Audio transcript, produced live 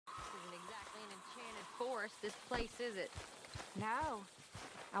tourist this place, is it? No.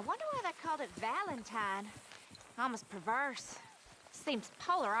 I wonder why they called it Valentine. Almost perverse. Seems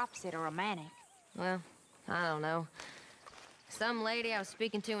polar opposite of romantic. Well, I don't know. Some lady I was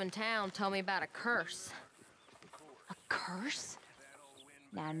speaking to in town told me about a curse. A curse?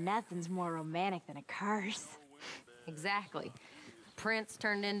 Now, nothing's more romantic than a curse. Exactly. Prince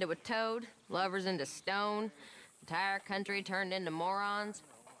turned into a toad, lovers into stone, entire country turned into morons.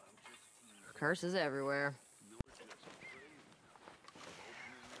 Curses everywhere.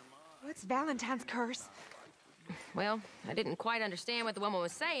 What's Valentine's curse? Well, I didn't quite understand what the woman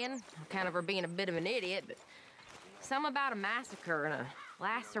was saying, kind of her being a bit of an idiot, but something about a massacre and a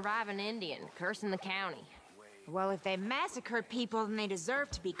last surviving Indian cursing the county. Well, if they massacred people, then they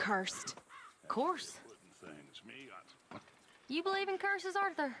deserve to be cursed. Of course. You believe in curses,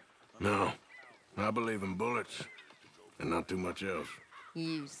 Arthur? No. I believe in bullets. And not too much else.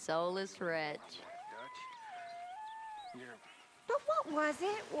 You soulless wretch. But what was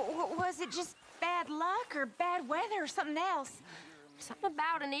it? Was it just bad luck or bad weather or something else? Something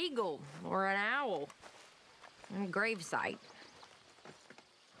about an eagle or an owl. And a gravesite.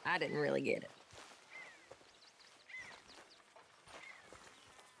 I didn't really get it.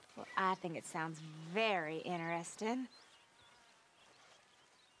 Well, I think it sounds very interesting.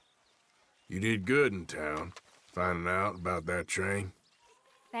 You did good in town, finding out about that train.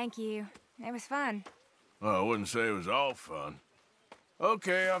 Thank you. It was fun. Oh, I wouldn't say it was all fun.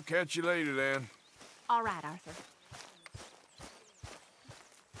 Okay, I'll catch you later then. All right, Arthur.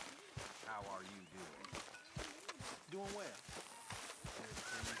 How are you doing? Doing well.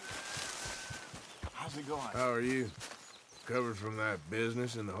 How's it going? How are you? Covered from that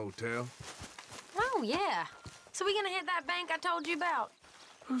business in the hotel? Oh, yeah. So we gonna hit that bank I told you about?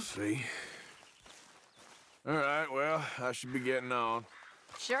 We'll see. All right, well, I should be getting on.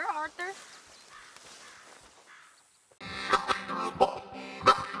 Sure, Arthur.